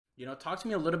Talk to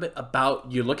me a little bit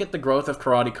about you look at the growth of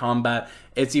karate combat.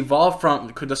 It's evolved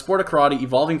from the sport of karate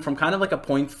evolving from kind of like a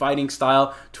point fighting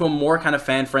style to a more kind of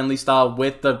fan friendly style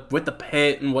with the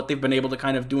pit and what they've been able to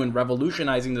kind of do in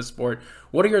revolutionizing the sport.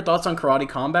 What are your thoughts on karate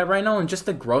combat right now and just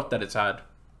the growth that it's had?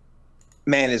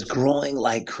 Man, is growing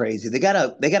like crazy. They got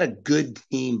a good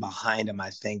team behind them,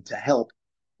 I think, to help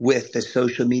with the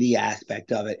social media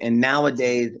aspect of it. And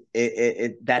nowadays,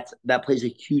 that plays a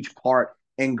huge part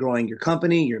in growing your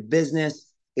company, your business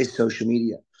is social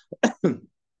media.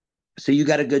 So you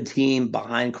got a good team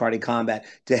behind Karate Combat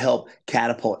to help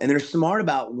catapult, and they're smart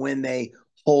about when they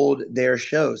hold their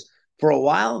shows. For a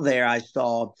while there, I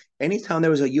saw anytime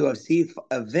there was a UFC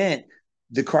event,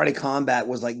 the Karate Combat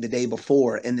was like the day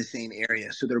before in the same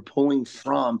area. So they're pulling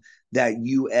from that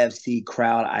UFC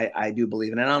crowd, I do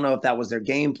believe. And I don't know if that was their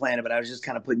game plan, but I was just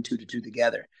kind of putting two to two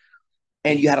together.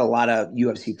 And you had a lot of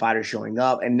UFC fighters showing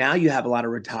up. And now you have a lot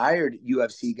of retired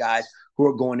UFC guys who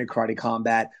are going to Karate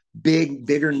Combat,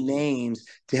 bigger names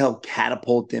to help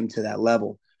catapult them to that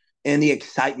level. And the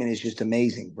excitement is just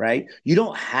amazing, right? You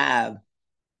don't have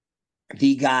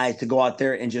the guys to go out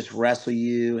there and just wrestle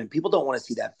you. And people don't want to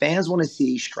see that. Fans want to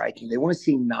see striking. They want to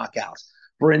see knockouts.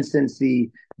 For instance, the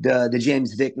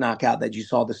James Vick knockout that you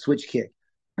saw, the switch kick.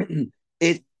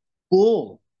 It's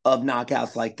full of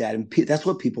knockouts like that. And that's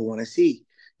what people want to see.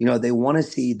 They want to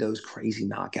see those crazy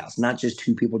knockouts, not just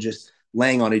two people just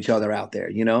laying on each other out there.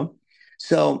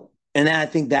 So, and then I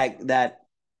think that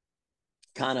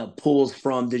kind of pulls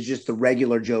from just the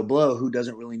regular Joe Blow who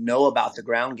doesn't really know about the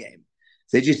ground game.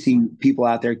 They just see people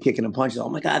out there kicking and punching. Oh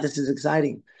my God, this is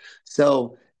exciting.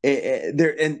 So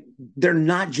they're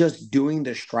not just doing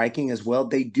the striking as well.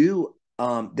 They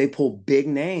pull big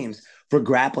names for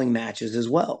grappling matches as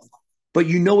well. But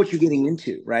you know what you're getting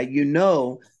into, right? You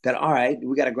know that, all right,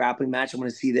 we got a grappling match. I'm going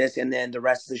to see this. And then the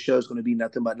rest of the show is going to be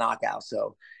nothing but knockouts.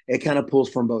 So it kind of pulls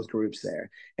from both groups there.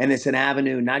 And it's an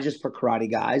avenue, not just for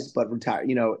karate guys, but retired,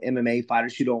 MMA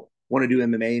fighters who don't want to do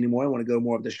MMA anymore. Want to go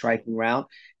more of the striking route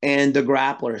and the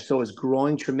grappler. So it's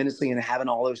growing tremendously, and having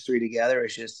all those three together,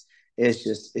 it's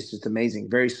just amazing.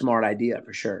 Very smart idea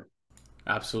for sure.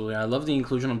 Absolutely. I love the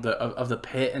inclusion of the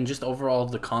pit and just overall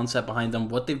the concept behind them.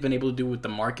 What they've been able to do with the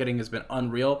marketing has been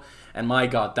unreal. And my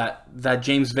God, that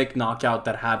James Vick knockout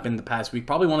that happened the past week,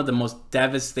 probably one of the most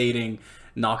devastating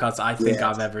knockouts I think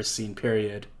I've Yes. ever seen,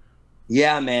 period.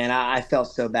 Yeah, man, I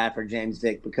felt so bad for James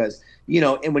Vick because,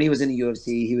 and when he was in the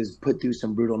UFC, he was put through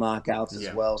some brutal knockouts as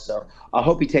Yeah. well. So I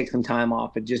hope he takes some time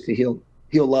off and just to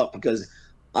heal up because,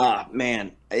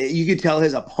 man, you could tell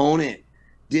his opponent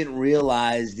didn't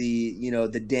realize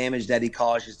the damage that he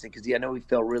caused just because I know he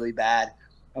felt really bad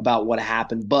about what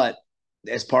happened, but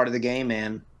it's part of the game,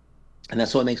 man. And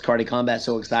that's what makes Karate Combat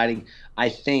so exciting, I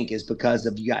think, is because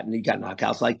of you got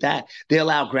knockouts like that. They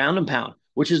allow ground and pound,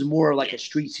 which is more like a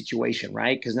street situation,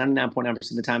 right? Because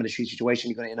 99.9% of the time in a street situation,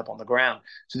 you're going to end up on the ground.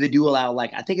 So they do allow,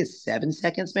 like, I think it's 7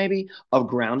 seconds maybe of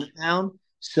ground and pound.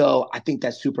 So I think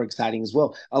that's super exciting as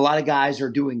well. A lot of guys are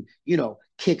doing,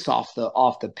 kicks off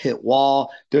the pit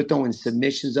wall. They're throwing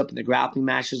submissions up in the grappling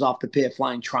matches off the pit,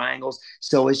 flying triangles.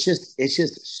 So it's just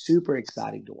super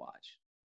exciting to watch.